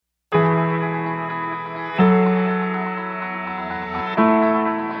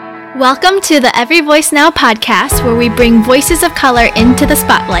Welcome to the Every Voice Now podcast, where we bring voices of color into the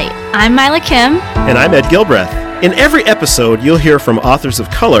spotlight. I'm Mila Kim. And I'm Ed Gilbreth. In every episode, you'll hear from authors of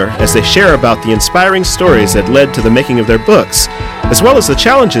color as they share about the inspiring stories that led to the making of their books, as well as the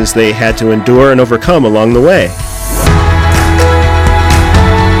challenges they had to endure and overcome along the way.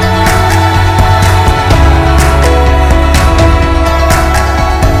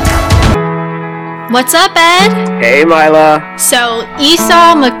 What's up, Ed? Hey, Mila. So,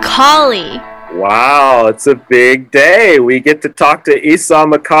 Esau McCaulley. Wow, it's a big day. We get to talk to Esau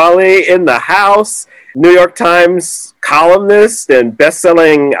McCaulley in the house, New York Times columnist and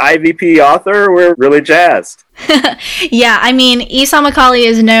best-selling IVP author. We're really jazzed. Yeah, I mean, Esau McCaulley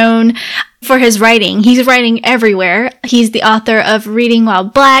is known for his writing. He's writing everywhere. He's the author of Reading While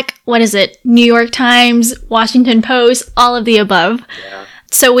Black, New York Times, Washington Post, all of the above. Yeah.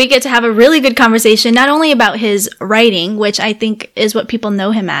 So we get to have a really good conversation, not only about his writing, which I think is what people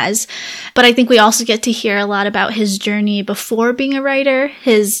know him as, but I think we also get to hear a lot about his journey before being a writer,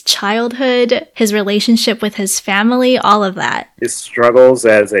 his childhood, his relationship with his family, all of that. His struggles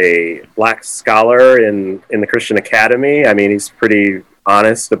as a Black scholar in the Christian Academy. I mean, he's pretty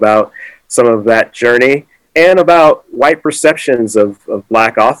honest about some of that journey and about white perceptions of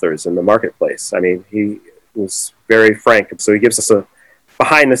Black authors in the marketplace. I mean, he was very frank. So he gives us a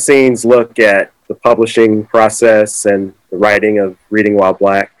behind-the-scenes look at the publishing process and the writing of Reading While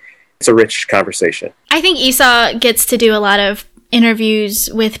Black. It's a rich conversation. I think Esau gets to do a lot of interviews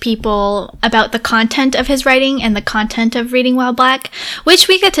with people about the content of his writing and the content of Reading While Black, which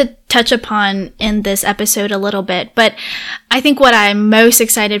we get to touch upon in this episode a little bit. But I think what I'm most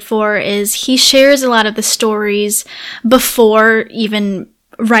excited for is he shares a lot of the stories before even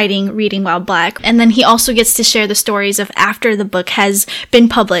writing Reading While Black, and then he also gets to share the stories of after the book has been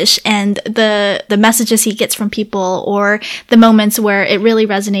published and the messages he gets from people or the moments where it really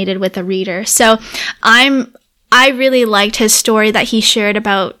resonated with the reader. So I really liked his story that he shared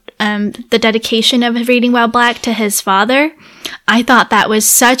about the dedication of Reading While Black to his father. I thought that was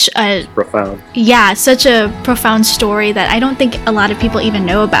such a profound story that I don't think a lot of people even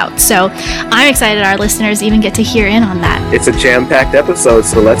know about. So I'm excited our listeners even get to hear in on that. It's a jam-packed episode,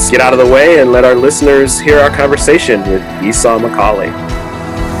 so let's get out of the way and let our listeners hear our conversation with Esau McCaulley.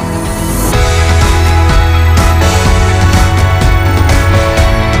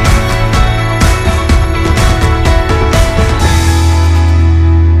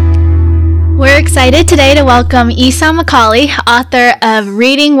 We're excited today to welcome Esau McCaulley, author of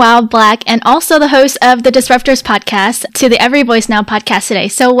Reading While Black and also the host of the Disruptors podcast, to the Every Voice Now podcast today.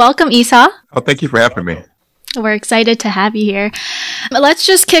 So welcome, Esau. Oh, thank you for having me. We're excited to have you here. But let's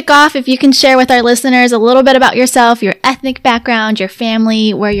just kick off. If you can share with our listeners a little bit about yourself, your ethnic background, your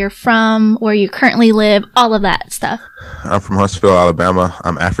family, where you're from, where you currently live, all of that stuff. I'm from Huntsville, Alabama.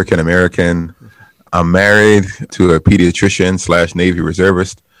 I'm African American. I'm married to a pediatrician / Navy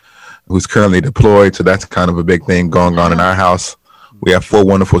reservist who's currently deployed. So that's kind of a big thing going on in our house. We have 4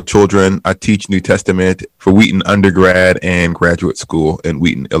 wonderful children. I teach New Testament for Wheaton undergrad and graduate school in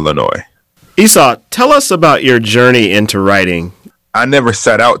Wheaton, Illinois. Esau, tell us about your journey into writing. I never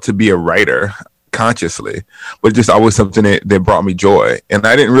set out to be a writer consciously, but just always something that brought me joy. And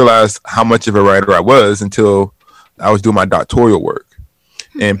I didn't realize how much of a writer I was until I was doing my doctoral work.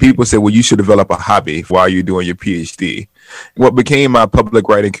 And people said, well, you should develop a hobby while you're doing your PhD. What became my public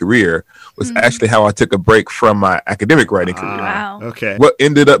writing career was actually how I took a break from my academic writing career. Wow. Okay. What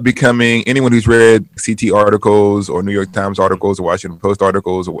ended up becoming, anyone who's read CT articles or New York Times articles or Washington Post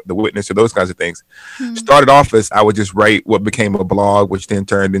articles or The Witness or those kinds of things, started off as I would just write what became a blog, which then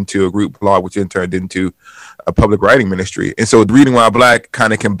turned into a group blog, which then turned into a public writing ministry. And so Reading While Black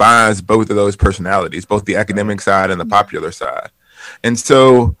kind of combines both of those personalities, both the academic side and the popular side. And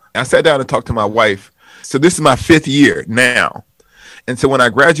so I sat down and talked to my wife. So this is my 5th year now. And so when I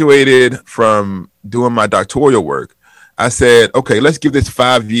graduated from doing my doctoral work, I said, okay, let's give this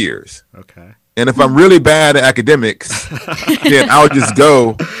 5 years. Okay. And if I'm really bad at academics, then I'll just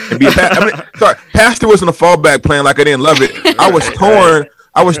go and be a pastor wasn't a fallback plan. Like I didn't love it. I was torn.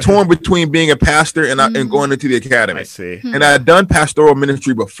 I was torn between being a pastor and going into the academy. I see. And I had done pastoral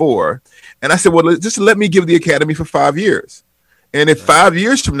ministry before. And I said, well, just let me give the academy for 5 years. And if 5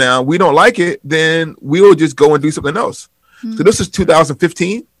 years from now we don't like it, then we'll just go and do something else. So this is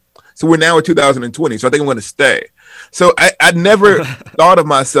 2015. So we're now in 2020. So I think I'm going to stay. So I never thought of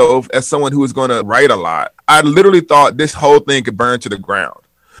myself as someone who was going to write a lot. I literally thought this whole thing could burn to the ground.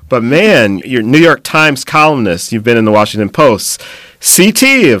 But man, you're New York Times columnist. You've been in the Washington Post,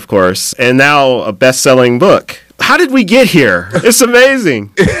 CT, of course, and now a best-selling book. How did we get here? It's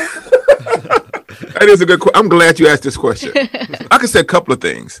amazing. That is a good question. I'm glad you asked this question. I could say a couple of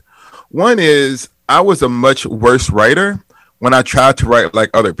things. One is I was a much worse writer when I tried to write like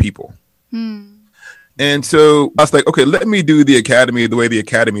other people. And so I was like, okay, let me do the academy the way the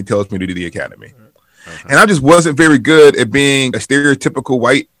academy tells me to do the academy. And I just wasn't very good at being a stereotypical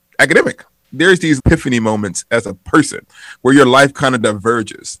white academic. There's these epiphany moments as a person where your life kind of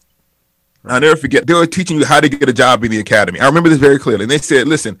diverges. I'll never forget, they were teaching you how to get a job in the academy. I remember this very clearly. And they said,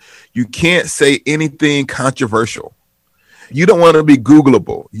 listen, you can't say anything controversial. You don't want to be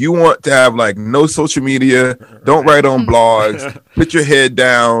Googleable. You want to have like no social media. Don't write on blogs. Put your head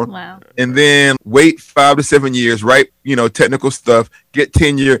down. Wow. And then wait 5 to 7 years, write, technical stuff, get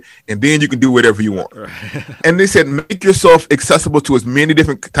tenure, and then you can do whatever you want. And they said, make yourself accessible to as many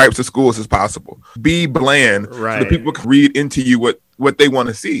different types of schools as possible. Be bland so that people can read into you what they want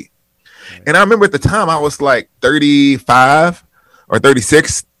to see. And I remember at the time I was like 35 or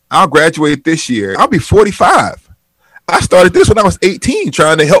 36. I'll graduate this year. I'll be 45. I started this when I was 18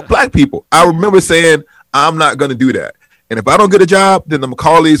 trying to help Black people. I remember saying, I'm not going to do that. And if I don't get a job, then the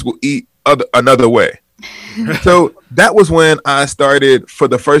McCaulley's will eat another way. So that was when I started for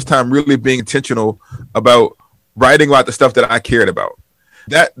the first time really being intentional about writing about the stuff that I cared about.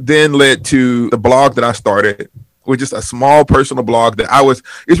 That then led to the blog that I started, with just a small personal blog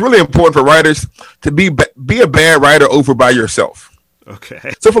it's really important for writers to be a bad writer over by yourself.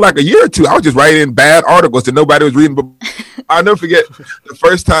 Okay. So for like a year or two, I was just writing bad articles that nobody was reading. But I'll never forget the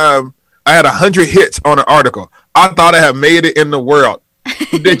first time I had 100 hits on an article. I thought I had made it in the world.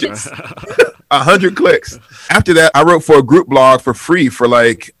 2 digits. 100 clicks. After that, I wrote for a group blog for free for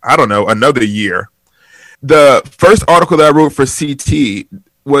another year. The first article that I wrote for CT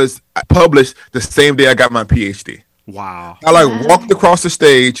was published the same day I got my PhD. Wow. I walked across the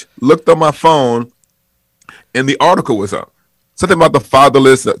stage, looked on my phone, and the article was up. Something about the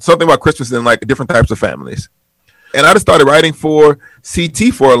fatherless, something about Christmas and like different types of families. And I just started writing for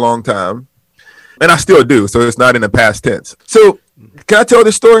CT for a long time. And I still do. So it's not in the past tense. So can I tell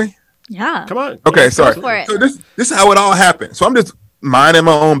this story? Yeah. Come on. Okay, sorry. Go for it. So this is how it all happened. So I'm just minding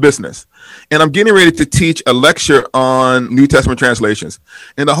my own business. And I'm getting ready to teach a lecture on New Testament translations.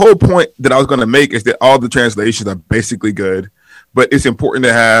 And the whole point that I was going to make is that all the translations are basically good. But it's important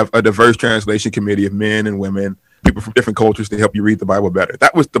to have a diverse translation committee of men and women, people from different cultures to help you read the Bible better.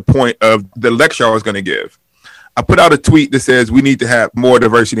 That was the point of the lecture I was going to give. I put out a tweet that says we need to have more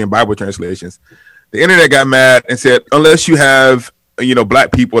diversity in Bible translations. The internet got mad and said, unless you have,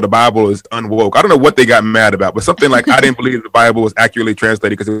 Black people, the Bible is unwoke. I don't know what they got mad about, but something like I didn't believe the Bible was accurately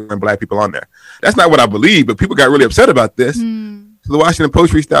translated because there weren't Black people on there. That's not what I believe, but people got really upset about this. So the Washington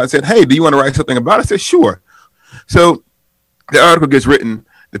Post reached out and said, hey, do you want to write something about it? I said, sure. So the article gets written.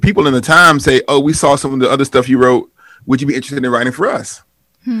 The people in the Times say, oh, we saw some of the other stuff you wrote. Would you be interested in writing for us?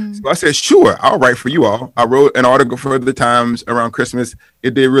 So I said, sure, I'll write for you all. I wrote an article for the Times around Christmas.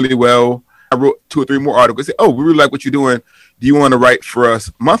 It did really well. I wrote 2 or 3 more articles. I said, oh, we really like what you're doing. Do you want to write for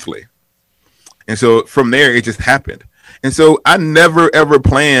us monthly? And so from there, it just happened. And so I never, ever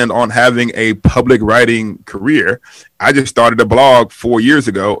planned on having a public writing career. I just started a blog 4 years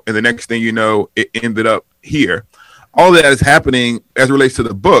ago. And the next thing you know, it ended up here. All that is happening as it relates to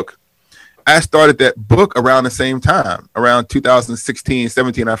the book. I started that book around the same time, around 2016,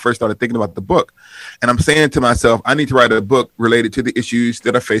 17. I first started thinking about the book. And I'm saying to myself, I need to write a book related to the issues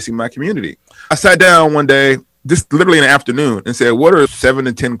that are facing my community. I sat down one day, just literally in the afternoon, and said, what are 7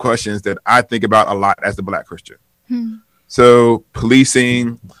 to 10 questions that I think about a lot as a Black Christian? So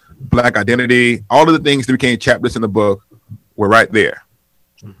policing, Black identity, all of the things that became chapters in the book were right there.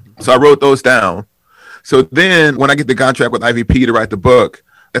 So I wrote those down. So then when I get the contract with IVP to write the book,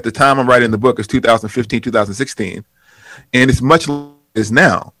 at the time I'm writing the book is 2015, 2016. And it's much as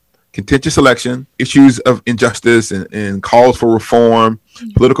now. Contentious election, issues of injustice and calls for reform,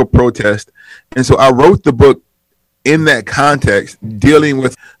 political protest. And so I wrote the book in that context, dealing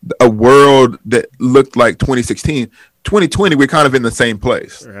with a world that looked like 2016. 2020, we're kind of in the same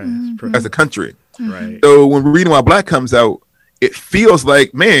place as a country. Right. So when Reading While Black comes out, it feels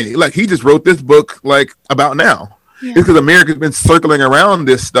like, man, like he just wrote this book like about now. It's because America's been circling around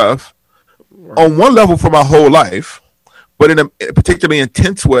this stuff on one level for my whole life, but in a particularly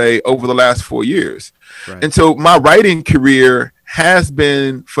intense way over the last 4 years. Right. And so my writing career has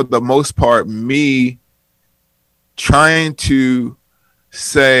been, for the most part, me trying to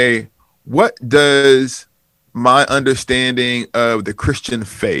say, what does my understanding of the Christian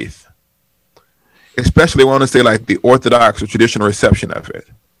faith, especially I want to say like the Orthodox or traditional reception of it,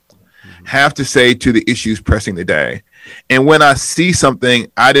 have to say to the issues pressing the day. And when I see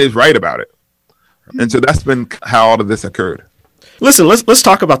something, I just write about it. And so that's been how all of this occurred. Listen, let's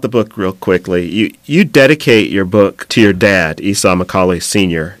talk about the book real quickly. You dedicate your book to your dad, Esau McCaulley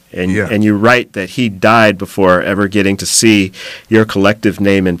Sr., and you write that he died before ever getting to see your collective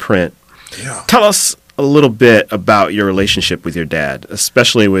name in print. Yeah. Tell us a little bit about your relationship with your dad,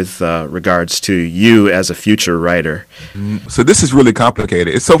 especially with regards to you as a future writer. So this is really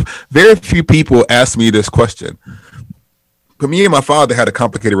complicated. So very few people ask me this question. But me and my father had a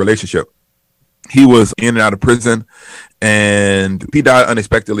complicated relationship. He was in and out of prison, and he died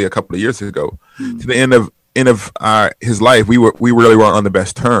unexpectedly a couple of years ago. To the end of his life, we really weren't on the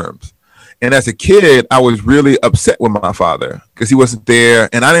best terms. And as a kid, I was really upset with my father because he wasn't there,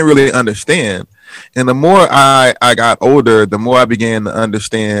 and I didn't really understand. And the more I got older, the more I began to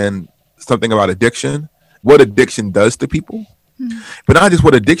understand something about addiction, what addiction does to people, but not just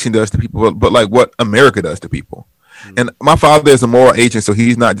what addiction does to people, but like what America does to people. And my father is a moral agent, so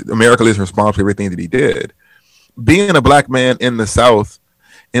he's not, America is responsible for everything that he did. Being a black man in the South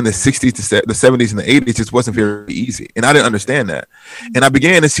in the 60s, the 70s, and the 80s just wasn't very easy. And I didn't understand that. And I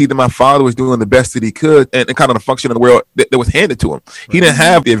began to see that my father was doing the best that he could and kind of the function of the world that was handed to him. He didn't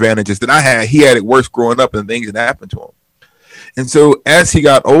have the advantages that I had. He had it worse growing up and things that happened to him. And so as he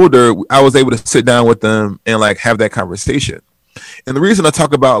got older, I was able to sit down with them and like have that conversation. And the reason I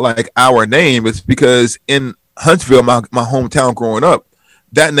talk about like our name is because in Huntsville, my hometown growing up,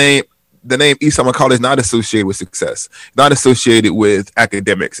 the name Esau McCaulley is not associated with success, not associated with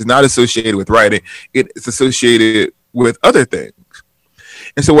academics, it's not associated with writing, it's associated with other things.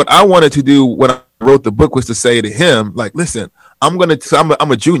 And so what I wanted to do when I wrote the book was to say to him, like, listen, I'm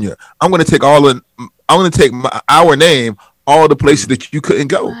a junior. I'm going to take our name, all the places that you couldn't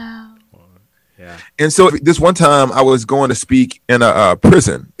go. Wow. Yeah. And so this one time I was going to speak in a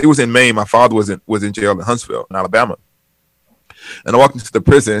prison. It was in Maine. My father was in jail in Huntsville, in Alabama. And I walked into the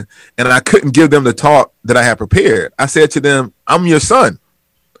prison and I couldn't give them the talk that I had prepared. I said to them, I'm your son.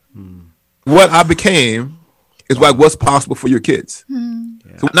 What I became is like what's possible for your kids.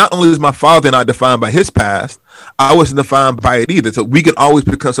 Yeah. So not only is my father not defined by his past, I wasn't defined by it either. So we can always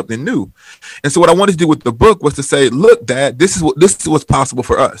become something new. And so what I wanted to do with the book was to say, look, Dad, this is what's possible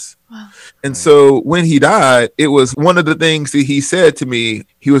for us. Wow. And so when he died, it was one of the things that he said to me.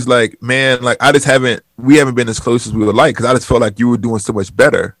 He was like, man, like we haven't been as close as we would like because I just felt like you were doing so much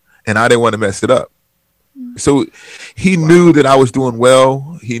better and I didn't want to mess it up. So he knew that I was doing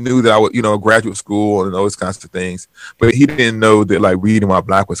well. He knew that I was, graduate school and those kinds of things, but he didn't know that like Reading While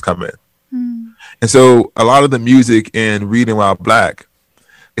Black was coming. And so a lot of the music in Reading While Black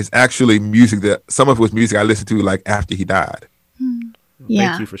is actually music that some of it was music I listened to like after he died. Yeah.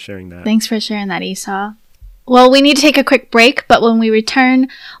 Thank you for sharing that. Thanks for sharing that, Esau. Well, we need to take a quick break, but when we return,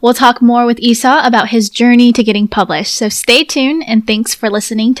 we'll talk more with Esau about his journey to getting published. So stay tuned, and thanks for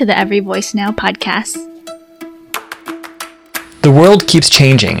listening to the Every Voice Now podcast. The world keeps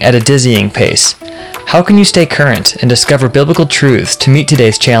changing at a dizzying pace. How can you stay current and discover biblical truths to meet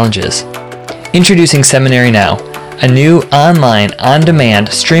today's challenges? Introducing Seminary Now, a new online, on-demand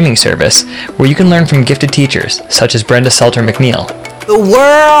streaming service where you can learn from gifted teachers such as Brenda Salter McNeil. The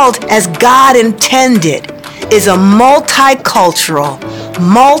world, as God intended, is a multicultural,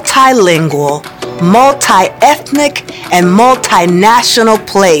 multilingual, multi-ethnic, and multinational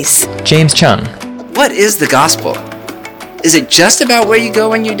place. James Chung. What is the gospel? Is it just about where you go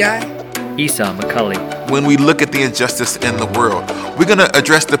when you die? Esau McCaulley. When we look at the injustice in the world, we're going to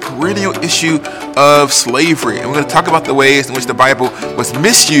address the perennial issue of slavery. And we're going to talk about the ways in which the Bible was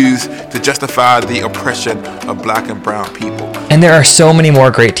misused to justify the oppression of black and brown people. And there are so many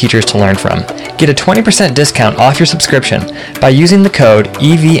more great teachers to learn from. Get a 20% discount off your subscription by using the code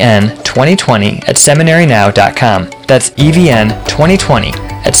EVN2020 at seminarynow.com. That's EVN2020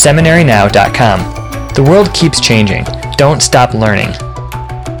 at seminarynow.com. The world keeps changing. Don't stop learning.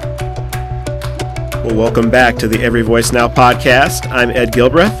 Well, welcome back to the Every Voice Now podcast. I'm Ed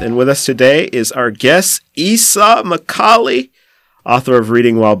Gilbreth, and with us today is our guest, Esau McCaulley, author of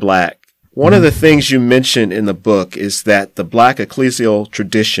Reading While Black. One of the things you mention in the book is that the black ecclesial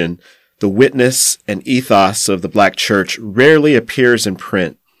tradition, the witness and ethos of the black church, rarely appears in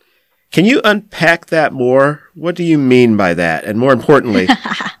print. Can you unpack that more? What do you mean by that? And more importantly,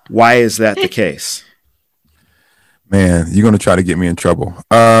 why is that the case? Man, you're going to try to get me in trouble.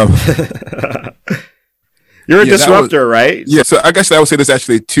 You're a disruptor, right? Yeah, so I guess I would say there's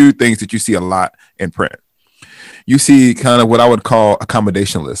actually two things that you see a lot in print. you see kind of what I would call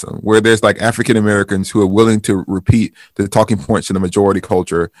accommodationalism, where there's like African Americans who are willing to repeat the talking points in the majority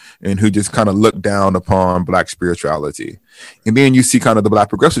culture and who just kind of look down upon Black spirituality. And then you see kind of the Black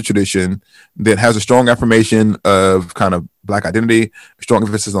progressive tradition that has a strong affirmation of kind of Black identity, a strong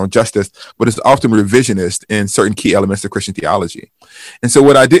emphasis on justice, but it's often revisionist in certain key elements of Christian theology. And so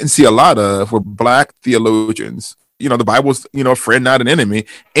what I didn't see a lot of were Black theologians. The Bible's, a friend, not an enemy.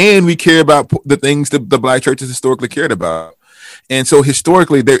 And we care about the things that the Black church has historically cared about. And so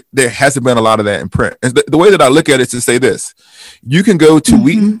historically, there hasn't been a lot of that in print. And the way that I look at it is to say this: you can go to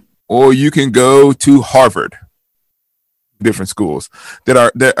Wheaton or you can go to Harvard, different schools that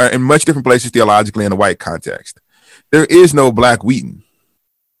are in much different places theologically in a white context. There is no Black Wheaton,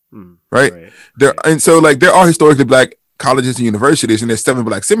 right? And so like there are historically Black colleges and universities, and there's 7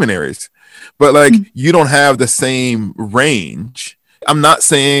 Black seminaries, but like you don't have the same range. I'm not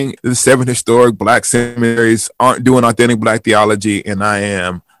saying the 7 historic Black seminaries aren't doing authentic Black theology, and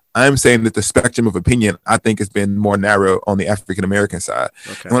I'm saying that the spectrum of opinion, I think, has been more narrow on the African American side.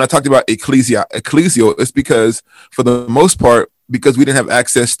 Okay. And when I talked about ecclesial, it's because for the most part, because we didn't have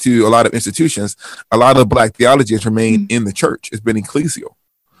access to a lot of institutions, a lot of Black theology has remained in the church. It's been ecclesial.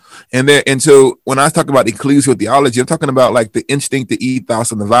 And so when I talk about ecclesial theology, I'm talking about like the instinct, the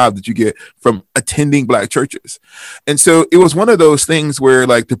ethos, and the vibe that you get from attending Black churches. And so it was one of those things where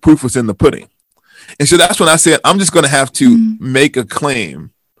like the proof was in the pudding. And so that's when I said, I'm just going to have to make a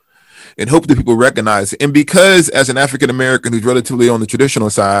claim and hope that people recognize it. And because as an African American who's relatively on the traditional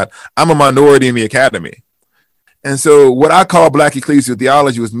side, I'm a minority in the academy. And so what I call Black ecclesial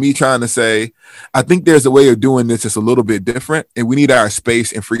theology was me trying to say, I think there's a way of doing this that's a little bit different, and we need our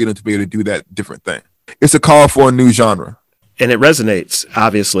space and freedom to be able to do that different thing. It's a call for a new genre. And it resonates,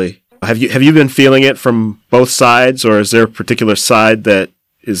 obviously. Have you been feeling it from both sides, or is there a particular side that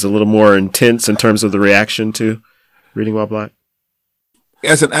is a little more intense in terms of the reaction to Reading While Black?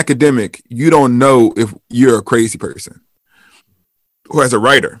 As an academic, you don't know if you're a crazy person, or as a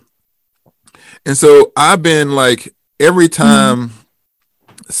writer. And so I've been like, every time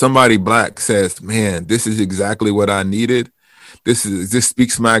somebody Black says, man, this is exactly what I needed, this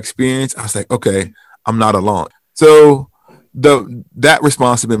speaks my experience, I was like, okay, I'm not alone. So that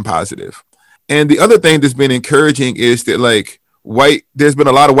response has been positive. And the other thing that's been encouraging is that like there's been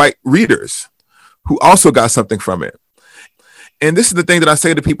a lot of white readers who also got something from it. And this is the thing that I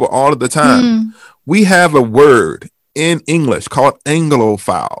say to people all of the time. We have a word in English called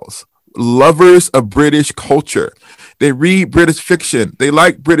Anglophiles, lovers of British culture. They read British fiction. They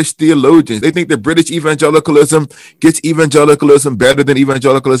like British theologians. They think that British evangelicalism gets evangelicalism better than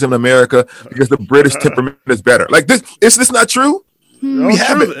evangelicalism in America because the British temperament is better. Like this, is this not true? We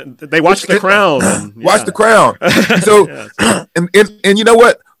have it. They watch The Crown. Watch The Crown. So, and you know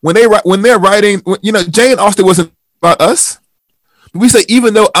what? When they're writing, Jane Austen wasn't about us. We say,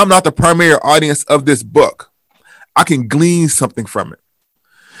 even though I'm not the primary audience of this book, I can glean something from it.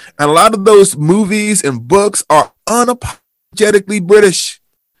 And a lot of those movies and books are unapologetically British.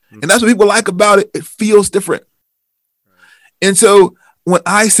 And that's what people like about it. It feels different. And so when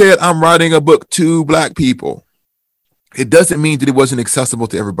I said I'm writing a book to Black people, it doesn't mean that it wasn't accessible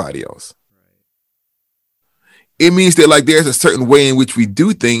to everybody else. It means that like there's a certain way in which we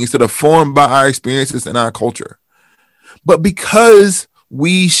do things that are formed by our experiences and our culture. But because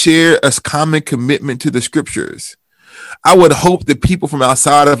we share a common commitment to the scriptures, I would hope that people from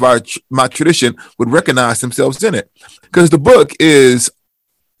outside of my tradition would recognize themselves in it. Because the book is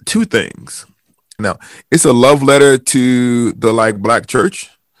 2 things. Now, it's a love letter to the Black church,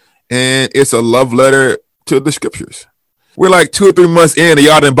 and it's a love letter to the scriptures. We're like 2 or 3 months in, and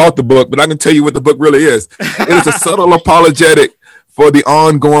y'all done bought the book, but I can tell you what the book really is. It is a subtle apologetic for the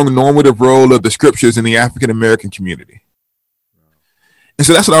ongoing normative role of the scriptures in the African American community. And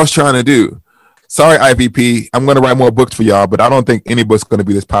so that's what I was trying to do. Sorry, IVP. I'm going to write more books for y'all, but I don't think any book's going to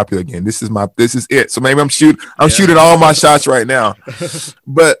be this popular again. This is it. So maybe I'm shooting all my shots right now.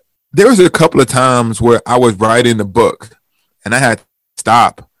 But there was a couple of times where I was writing the book and I had to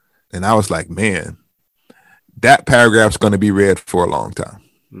stop. And I was like, man, that paragraph's going to be read for a long time.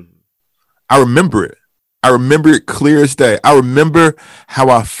 I remember it. I remember it clear as day. I remember how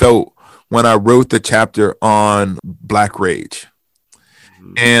I felt when I wrote the chapter on Black rage.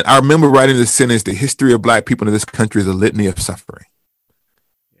 And I remember writing the sentence, the history of Black people in this country is a litany of suffering.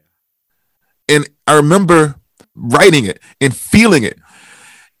 And I remember writing it and feeling it.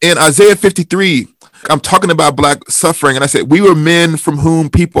 In Isaiah 53, I'm talking about Black suffering. And I said, we were men from whom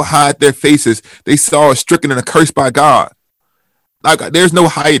people hide their faces. They saw us stricken and accursed by God. Like there's no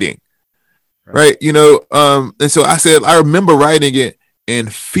hiding. Right. And so I said, I remember writing it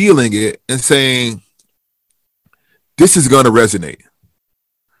and feeling it and saying, this is going to resonate.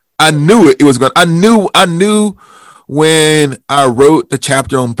 I knew it was going to, I knew when I wrote the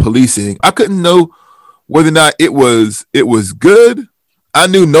chapter on policing, I couldn't know whether or not it was good. I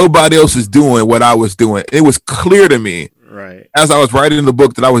knew nobody else was doing what I was doing. It was clear to me, right, as I was writing the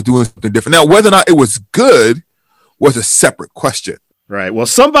book, that I was doing something different. Now, whether or not it was good was a separate question. Right. Well,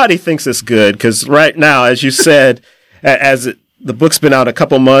 somebody thinks it's good because right now, as you said, the book's been out a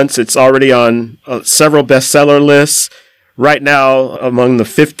couple months, it's already on several bestseller lists. Right now, among the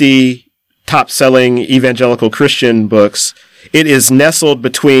 50 top-selling evangelical Christian books, it is nestled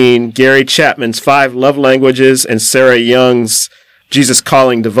between Gary Chapman's 5 Love Languages and Sarah Young's Jesus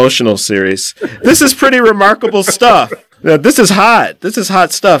Calling devotional series. This is pretty remarkable stuff. Now, this is hot. This is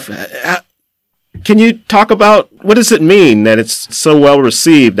hot stuff. Can you talk about what does it mean that it's so well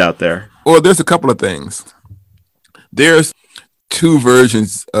received out there? Well, there's a couple of things. There's 2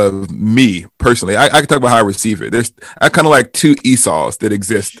 versions of me personally. I can talk about how I receive it. I kind of like 2 Esau's that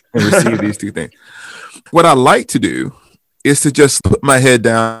exist and receive these 2 things. What I like to do is to just put my head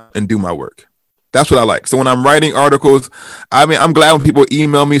down and do my work. That's what I like. So when I'm writing articles, I mean, I'm glad when people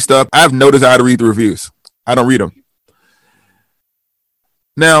email me stuff. I've noticed how to read the reviews. I don't read them.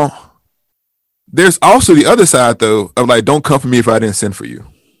 Now, there's also the other side, though, of like, don't come for me if I didn't send for you.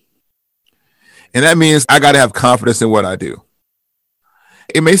 And that means I got to have confidence in what I do.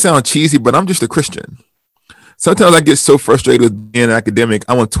 It may sound cheesy, but I'm just a Christian. Sometimes I get so frustrated with being an academic.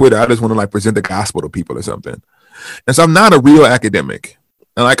 I'm on Twitter. I just want to like present the gospel to people or something. And so I'm not a real academic.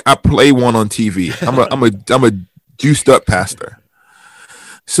 And like I play one on TV. I'm a juiced up pastor.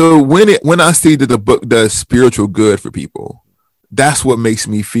 So when I see that the book does spiritual good for people, that's what makes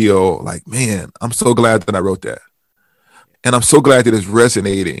me feel like, man, I'm so glad that I wrote that. And I'm so glad that it's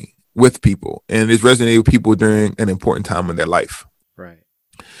resonating with people and it's resonating with people during an important time in their life. Right.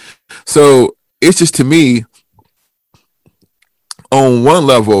 So it's just, to me, on one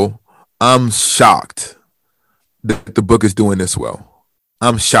level, I'm shocked that the book is doing this well.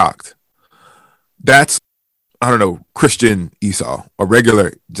 I'm shocked. That's, I don't know, Christian Esau or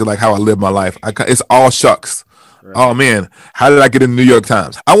regular, just like how I live my life. It's all shucks. Right. Oh man, how did I get in the New York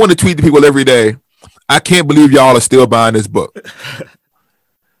Times? I want to tweet to people every day, I can't believe y'all are still buying this book.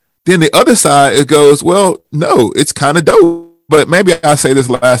 Then the other side, it goes, well, no, it's kind of dope. But maybe I'll say this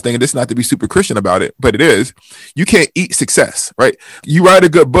last thing, and this is not to be super Christian about it, but it is. You can't eat success, right? You write a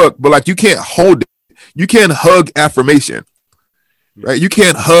good book, but like you can't hold it. You can't hug affirmation, right? You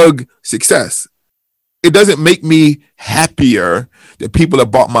can't hug success. It doesn't make me happier that people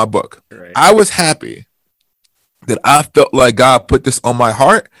have bought my book. Right. I was happy that I felt like God put this on my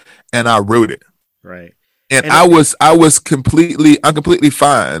heart and I wrote it. Right. And I'm completely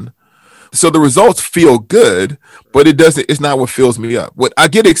fine. So the results feel good, but it's not what fills me up. What I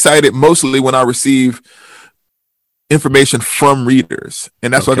get excited mostly when I receive information from readers.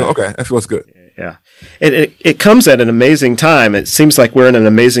 And that's why I go, okay, that feels good. Yeah. It comes at an amazing time. It seems like we're in an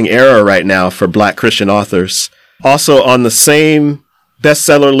amazing era right now for Black Christian authors. Also on the same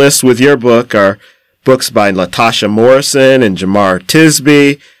bestseller list with your book are books by Latasha Morrison and Jamar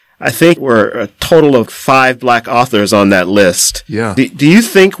Tisby. I think we're a total of 5 Black authors on that list. Yeah. Do you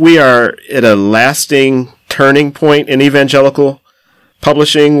think we are at a lasting turning point in evangelical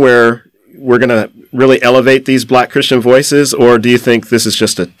publishing where we're going to really elevate these Black Christian voices, or do you think this is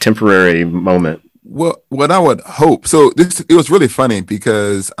just a temporary moment? Well, what I would hope. So it was really funny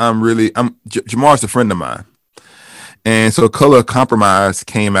because Jamar's a friend of mine. And so Color Compromise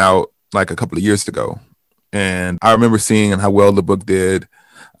came out like a couple of years ago. And I remember seeing how well the book did.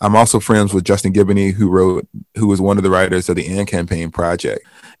 I'm also friends with Justin Giboney, who was one of the writers of the AND Campaign Project.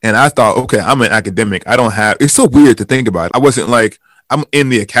 And I thought, okay, I'm an academic. It's so weird to think about it. I wasn't like, I'm in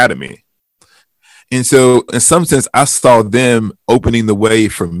the academy. And so in some sense, I saw them opening the way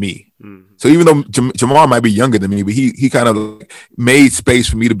for me. Mm-hmm. So even though Jamar might be younger than me, but he kind of made space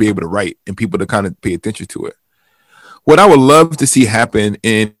for me to be able to write and people to kind of pay attention to it. What I would love to see happen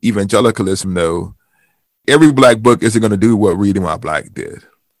in evangelicalism, though, every Black book isn't going to do what Reading While Black did.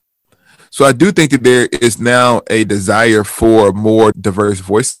 So I do think that there is now a desire for more diverse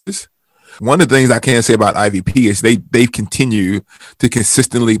voices. One of the things I can say about IVP is they continue to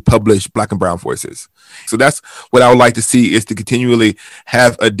consistently publish Black and brown voices. So that's what I would like to see, is to continually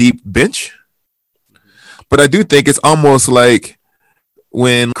have a deep bench. But I do think it's almost like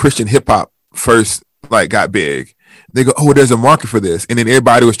when Christian hip hop first got big, they go, oh, there's a market for this. And then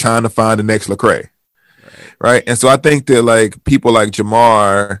everybody was trying to find the next Lecrae. Right. And so I think that people like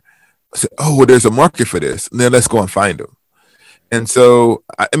Jamar say, oh, well, there's a market for this. And then let's go and find them. And so,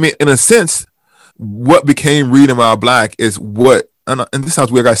 I mean, in a sense, what became Reading While Black is what and this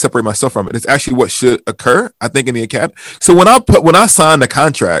sounds weird, I separate myself from it. It's actually what should occur, I think, in the academy. So when I signed the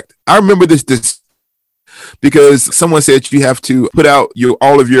contract, I remember this because someone said you have to put out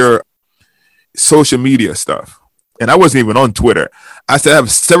all of your social media stuff. And I wasn't even on Twitter. I said I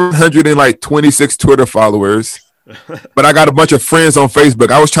have 726 Twitter followers, but I got a bunch of friends on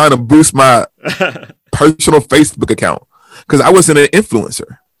Facebook. I was trying to boost my personal Facebook account because I wasn't an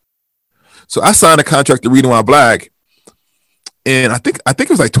influencer. So I signed a contract to Reading While Black, and I think it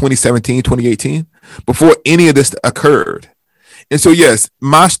was like 2017, 2018, before any of this occurred. And so, yes,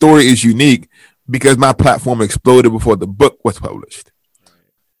 my story is unique because my platform exploded before the book was published.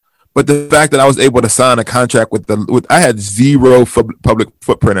 But the fact that I was able to sign a contract with I had zero public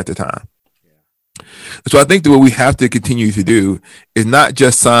footprint at the time. So I think that what we have to continue to do is not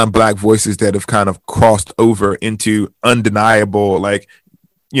just sign Black voices that have kind of crossed over into undeniable, like,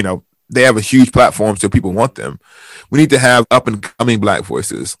 you know, they have a huge platform, so people want them. We need to have up and coming Black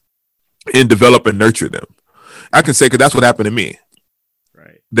voices and develop and nurture them. I can say, because that's what happened to me.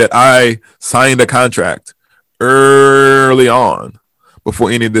 Right. That I signed a contract early on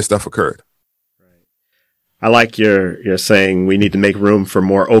before any of this stuff occurred. Right. I like your saying we need to make room for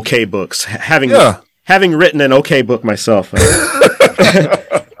more okay books. Having written an okay book myself,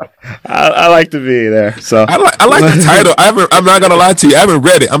 I like to be there. So I like the title. I'm not gonna lie to you. I haven't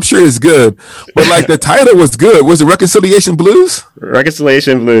read it. I'm sure it's good, but like the title was good. Was it Reconciliation Blues?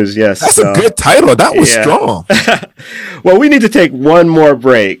 Reconciliation Blues. Yes, that's a good title. That was strong. Well, we need to take one more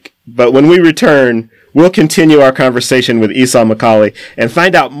break, but when we return, we'll continue our conversation with Esau McCaulley and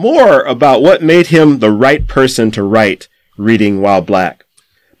find out more about what made him the right person to write Reading While Black.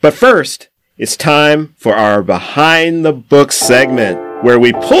 But first, it's time for our Behind the Book segment, where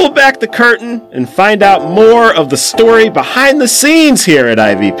we pull back the curtain and find out more of the story behind the scenes here at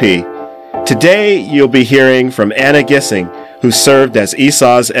IVP. Today, you'll be hearing from Anna Gissing, who served as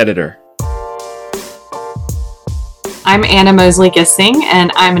Esau's editor. I'm Anna Mosley Gissing,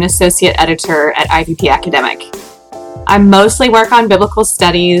 and I'm an associate editor at IVP Academic. I mostly work on biblical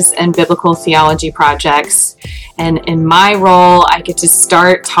studies and biblical theology projects, and in my role, I get to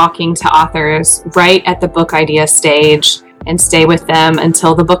start talking to authors right at the book idea stage and stay with them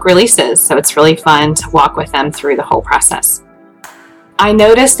until the book releases, so it's really fun to walk with them through the whole process. I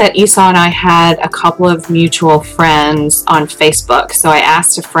noticed that Esau and I had a couple of mutual friends on Facebook, so I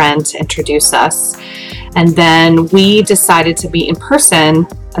asked a friend to introduce us. And then we decided to be in person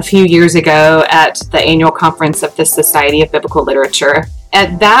a few years ago at the annual conference of the Society of Biblical Literature.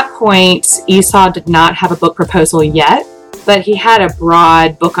 At that point, Esau did not have a book proposal yet, but he had a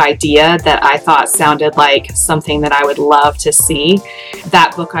broad book idea that I thought sounded like something that I would love to see.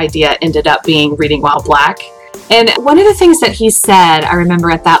 That book idea ended up being Reading While Black. And one of the things that he said, I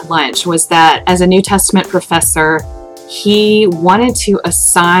remember at that lunch, was that as a New Testament professor, he wanted to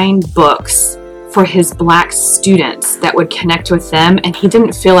assign books for his Black students that would connect with them, and he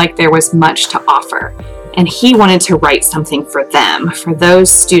didn't feel like there was much to offer. And he wanted to write something for them, for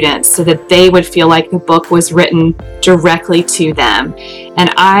those students, so that they would feel like the book was written directly to them.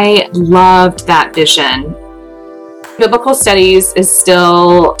 And I loved that vision. Biblical studies is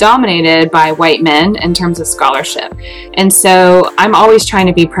still dominated by white men in terms of scholarship. And so I'm always trying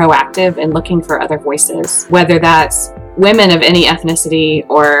to be proactive and looking for other voices, whether that's women of any ethnicity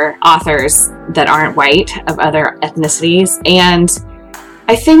or authors that aren't white of other ethnicities. And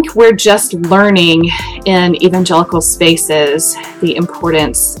I think we're just learning in evangelical spaces the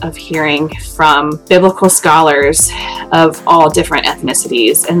importance of hearing from biblical scholars of all different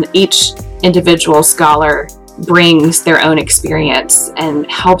ethnicities, and each individual scholar brings their own experience and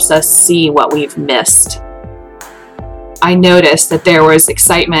helps us see what we've missed. I noticed that there was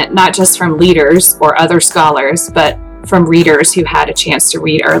excitement not just from leaders or other scholars, but from readers who had a chance to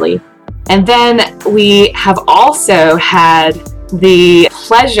read early. And then we have also had the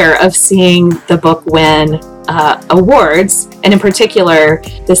pleasure of seeing the book win awards, and in particular,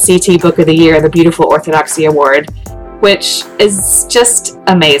 the CT Book of the Year, the Beautiful Orthodoxy Award, which is just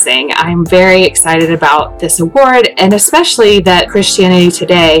amazing. I'm very excited about this award, and especially that Christianity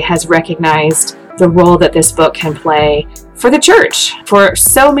Today has recognized the role that this book can play for the church, for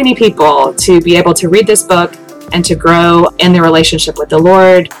so many people to be able to read this book and to grow in their relationship with the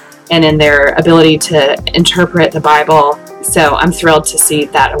Lord and in their ability to interpret the Bible. So I'm thrilled to see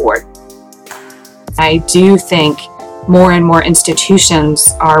that award. I do think more and more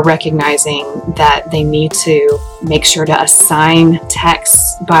institutions are recognizing that they need to make sure to assign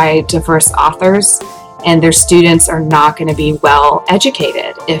texts by diverse authors, and their students are not going to be well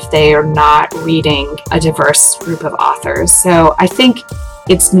educated if they are not reading a diverse group of authors. So I think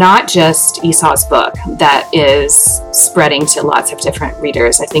it's not just Esau's book that is spreading to lots of different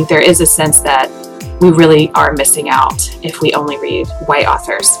readers. I think there is a sense that we really are missing out if we only read white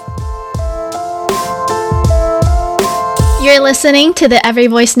authors. You're listening to the Every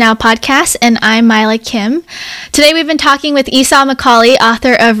Voice Now podcast, and I'm Mila Kim. Today we've been talking with Esau McCaulley,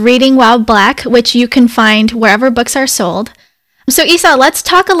 author of Reading While Black, which you can find wherever books are sold. So Esau, let's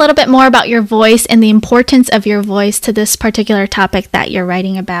talk a little bit more about your voice and the importance of your voice to this particular topic that you're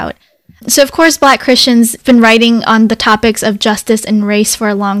writing about. So of course, Black Christians have been writing on the topics of justice and race for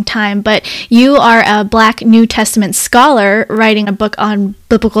a long time, but you are a Black New Testament scholar writing a book on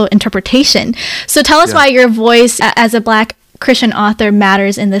biblical interpretation. So tell us why your voice as a Black Christian author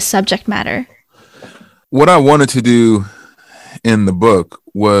matters in this subject matter. What I wanted to do in the book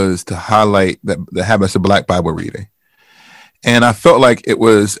was to highlight the habits of Black Bible reading. And I felt like it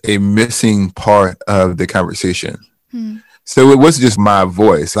was a missing part of the conversation. So it wasn't just my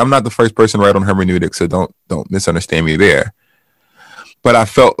voice. I'm not the first person to write on hermeneutics, so don't misunderstand me there. But I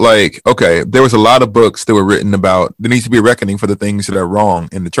felt like, okay, there was a lot of books that were written about there needs to be a reckoning for the things that are wrong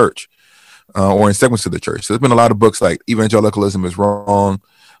in the church or in segments of the church. So there's been a lot of books like Evangelicalism is Wrong.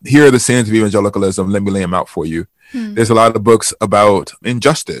 Here are the sins of evangelicalism. Let me lay them out for you. There's a lot of books about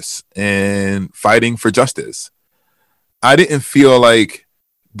injustice and fighting for justice. I didn't feel like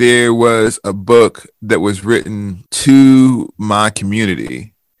there was a book that was written to my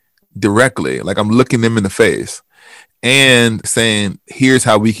community directly. Like I'm looking them in the face and saying, here's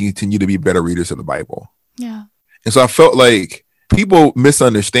how we can continue to be better readers of the Bible. Yeah. And so I felt like people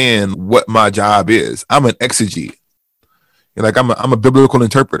misunderstand what my job is. I'm an exegete. Like I'm a biblical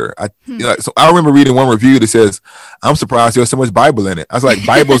interpreter. So I remember reading one review that says, I'm surprised there's so much Bible in it. I was like,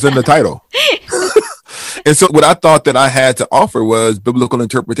 Bible's in the title. And so what I thought that I had to offer was biblical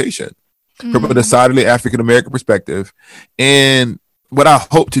interpretation from a decidedly African-American perspective. And what I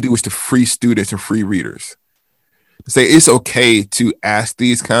hope to do is to free students and free readers. Say it's okay to ask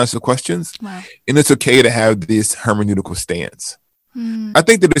these kinds of questions. Wow. And it's okay to have this hermeneutical stance. I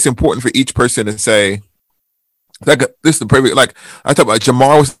think that it's important for each person to say, like this is the perfect, like I talk about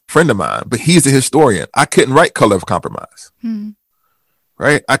Jamar was a friend of mine, but he's a historian. I couldn't write Color of Compromise.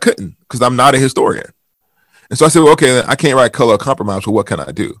 Right? I couldn't because I'm not a historian. And so I said, well, okay, I can't write Color of Compromise, so what can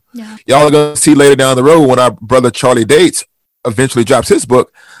I do? Yeah. Y'all are going to see later down the road when our brother Charlie Dates eventually drops his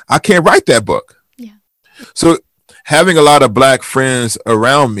book, I can't write that book. Yeah. So having a lot of Black friends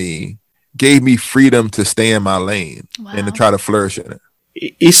around me gave me freedom to stay in my lane and to try to flourish in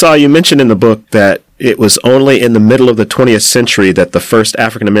it. Esau, you mentioned in the book that it was only in the middle of the 20th century that the first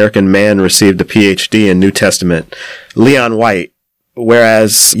African-American man received a PhD in New Testament, Leon White,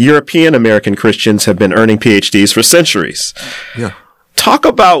 whereas European American Christians have been earning PhDs for centuries. Yeah. Talk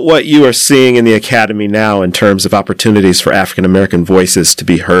about what you are seeing in the academy now in terms of opportunities for African-American voices to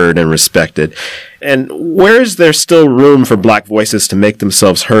be heard and respected. And where is there still room for Black voices to make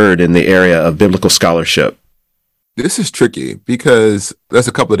themselves heard in the area of biblical scholarship? This is tricky because there's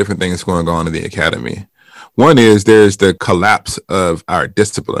a couple of different things going on in the academy. One is there's the collapse of our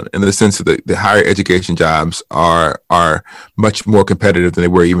discipline in the sense that the higher education jobs are much more competitive than they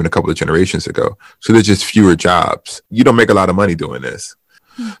were even a couple of generations ago. So there's just fewer jobs. You don't make a lot of money doing this.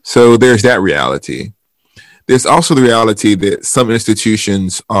 So there's that reality. There's also the reality that some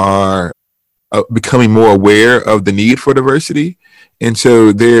institutions are becoming more aware of the need for diversity. And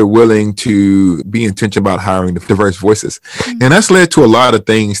so they're willing to be intentional about hiring diverse voices. And that's led to a lot of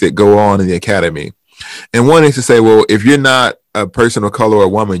things that go on in the academy. And one is to say, well, if you're not a person of color or a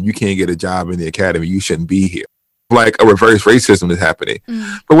woman, you can't get a job in the academy. You shouldn't be here. Like a reverse racism is happening.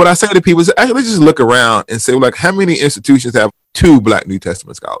 But what I say to people is actually just look around and say, like, how many institutions have 2 Black New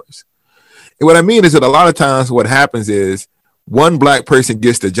Testament scholars? And what I mean is that a lot of times what happens is one Black person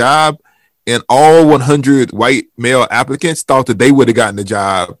gets the job and all 100 white male applicants thought that they would have gotten the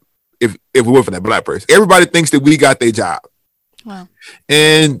job if it weren't for that Black person. Everybody thinks that we got their job. Wow.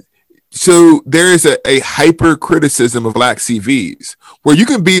 And so there is a hyper criticism of Black CVs where you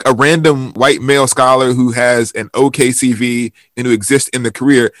can be a random white male scholar who has an okay CV and who exists in the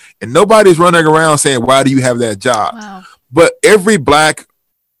career, and nobody's running around saying, why do you have that job? Wow. But every Black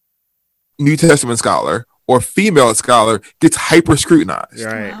New Testament scholar or female scholar gets hyper scrutinized.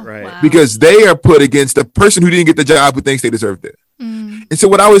 Right. Wow. Because they are put against the person who didn't get the job who thinks they deserved it. And so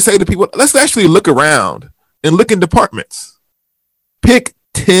what I would say to people, let's actually look around and look in departments. Pick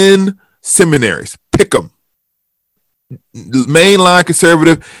 10 seminaries, pick them, mainline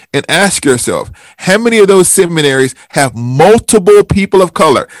conservative, and ask yourself, how many of those seminaries have multiple people of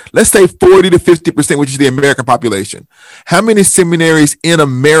color? Let's say 40 to 50%, which is the American population. How many seminaries in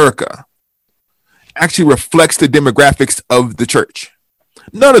America actually reflects the demographics of the church?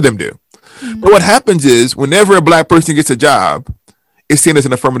 None of them do. But what happens is whenever a black person gets a job, it's seen as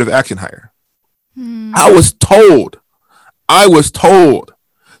an affirmative action hire. I was told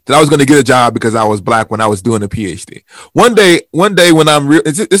that I was going to get a job because I was black when I was doing a PhD. One day when I'm real,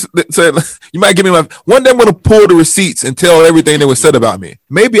 so you might give me one day I'm going to pull the receipts and tell everything that was said about me.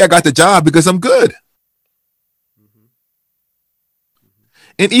 Maybe I got the job because I'm good.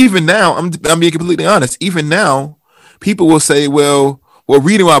 And even now, I'm being completely honest. Even now, people will say, well,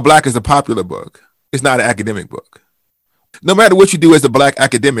 Reading While Black is a popular book. It's not an academic book. No matter what you do as a black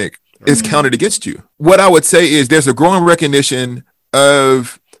academic, it's counted against you. What I would say is there's a growing recognition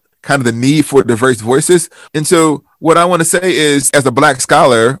of kind of the need for diverse voices. And so what I want to say is, as a black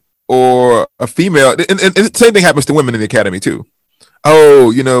scholar or a female, and the same thing happens to women in the academy too.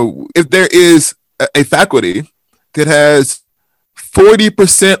 Oh, if there is a faculty that has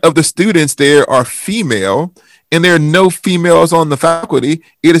 40% of the students there are female, and there are no females on the faculty,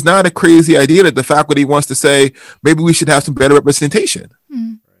 it is not a crazy idea that the faculty wants to say, maybe we should have some better representation.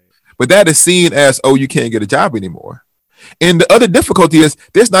 But that is seen as, oh, you can't get a job anymore. And the other difficulty is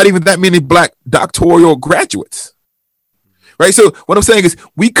there's not even that many black doctoral graduates. Right? So what I'm saying is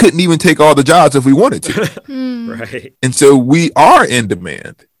we couldn't even take all the jobs if we wanted to. Right. And so we are in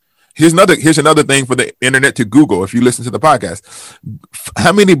demand. Here's another thing for the internet to Google if you listen to the podcast.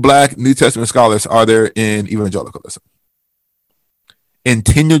 How many black New Testament scholars are there in evangelicalism? In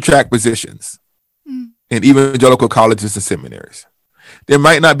tenure track positions in evangelical colleges and seminaries. There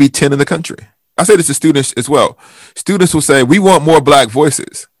might not be 10 in the country. I say this to students as well. Students will say, we want more black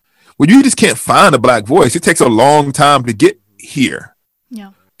voices. Well, you just can't find a black voice. It takes a long time to get here.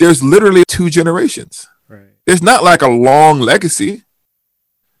 Yeah. There's literally 2 generations. Right. There's not like a long legacy.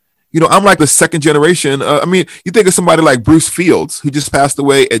 I'm like the second generation. You think of somebody like Bruce Fields, who just passed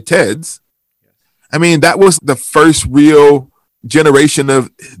away at TEDS. That was the first real generation of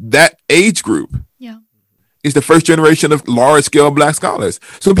that age group. Yeah. It's the first generation of large scale black scholars.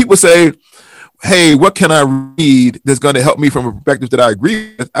 So when people say, hey, what can I read that's going to help me from a perspective that I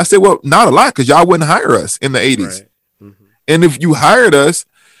agree with? I say, well, not a lot, because y'all wouldn't hire us in the 80s. Right. And if you hired us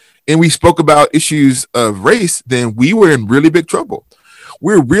and we spoke about issues of race, then we were in really big trouble.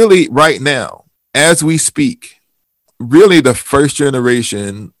 We're really right now, as we speak, really the first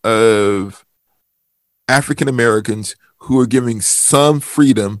generation of African Americans who are giving some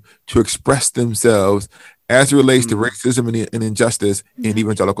freedom to express themselves as it relates to racism and injustice in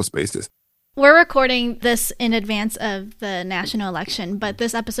evangelical spaces. We're recording this in advance of the national election, but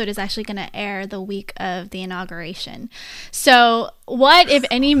this episode is actually going to air the week of the inauguration. So what, if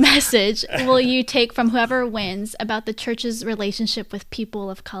any, message will you take from whoever wins about the church's relationship with people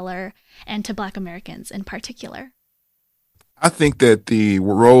of color and to Black Americans in particular? I think that the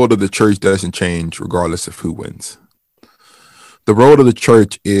role of the church doesn't change regardless of who wins. The role of the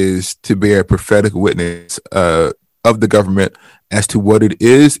church is to bear a prophetic witness of the government as to what it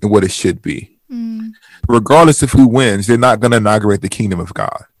is and what it should be. Regardless of who wins, they're not going to inaugurate the kingdom of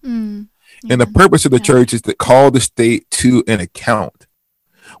God. And the purpose of the church is to call the state to an account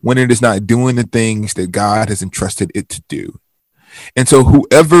when it is not doing the things that God has entrusted it to do. And so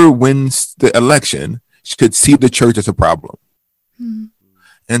whoever wins the election should see the church as a problem.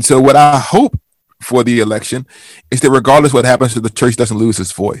 And so what I hope for the election is that regardless what happens, the church doesn't lose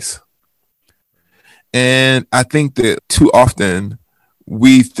its voice. And I think that too often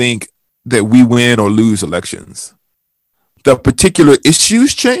we think that we win or lose elections. The particular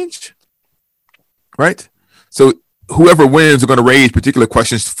issues change, right? So whoever wins are going to raise particular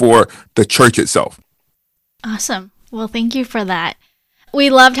questions for the church itself. Awesome. Well, thank you for that. We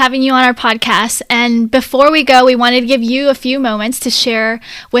loved having you on our podcast. And before we go, we wanted to give you a few moments to share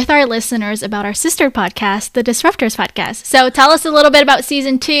with our listeners about our sister podcast, the Disruptors Podcast. So tell us a little bit about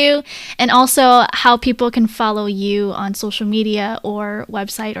season 2 and also how people can follow you on social media or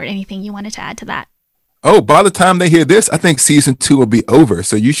website or anything you wanted to add to that. Oh, by the time they hear this, I think season 2 will be over.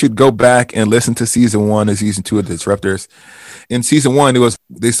 So you should go back and listen to season 1 and season 2 of the Disruptors. In season 1,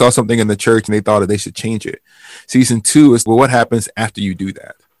 they saw something in the church and they thought that they should change it. Season 2 is, well, what happens after you do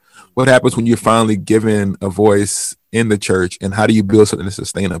that? What happens when you're finally given a voice in the church, and how do you build something that's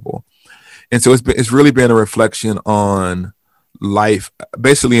sustainable? And so it's really been a reflection on life,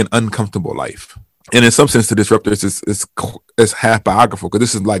 basically an uncomfortable life. And in some sense, the Disruptors is half biographical, because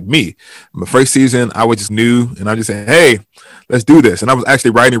this is like me. My first season, I was just new, and I just saying, hey, let's do this. And I was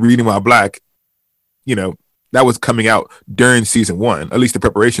actually Reading While Black, that was coming out during season 1, at least the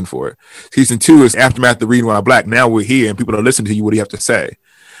preparation for it. Season 2 is aftermath of Reading While Black. Now we're here and people are listening to you. What do you have to say?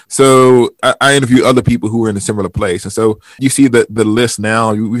 So I interview other people who are in a similar place. And so you see the list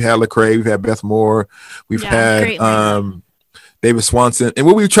now. We've had Lecrae, we've had Beth Moore, we've had David Swanson. And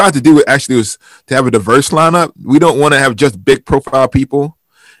what we tried to do actually was to have a diverse lineup. We don't want to have just big profile people.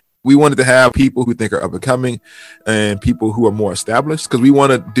 We wanted to have people who think are up and coming and people who are more established, because we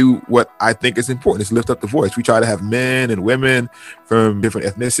want to do what I think is important, is lift up the voice. We try to have men and women from different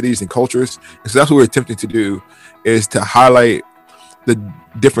ethnicities and cultures. And so that's what we're attempting to do, is to highlight the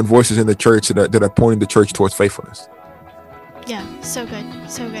different voices in the church that are pointing the church towards faithfulness. Yeah, so good.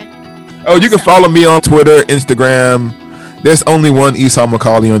 So good. Oh, you can follow me on Twitter, Instagram. There's only one Esau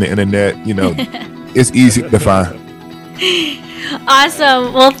McCaulley on the internet. You know, it's easy to find.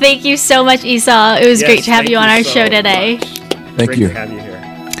 Awesome. Well, thank you so much, Esau. It was great to have you on our show today. Thank you. Great to have you here.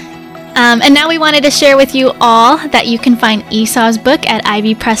 And now we wanted to share with you all that you can find Esau's book at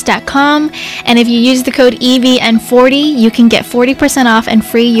ivpress.com. And if you use the code EVN40, you can get 40% off and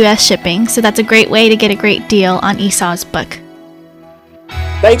free U.S. shipping. So that's a great way to get a great deal on Esau's book.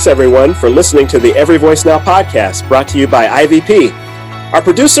 Thanks, everyone, for listening to the Every Voice Now podcast, brought to you by IVP. Our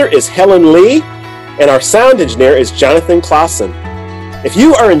producer is Helen Lee, and our sound engineer is Jonathan Clausen. If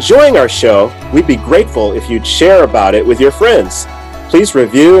you are enjoying our show, we'd be grateful if you'd share about it with your friends. Please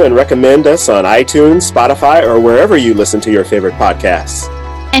review and recommend us on iTunes, Spotify, or wherever you listen to your favorite podcasts.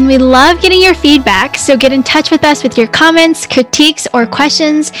 And we love getting your feedback, so get in touch with us with your comments, critiques, or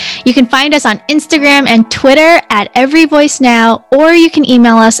questions. You can find us on Instagram and Twitter at EveryVoiceNow, or you can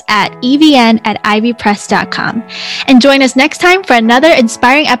email us at evn@ivpress.com. And join us next time for another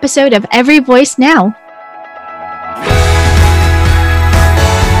inspiring episode of Every Voice Now.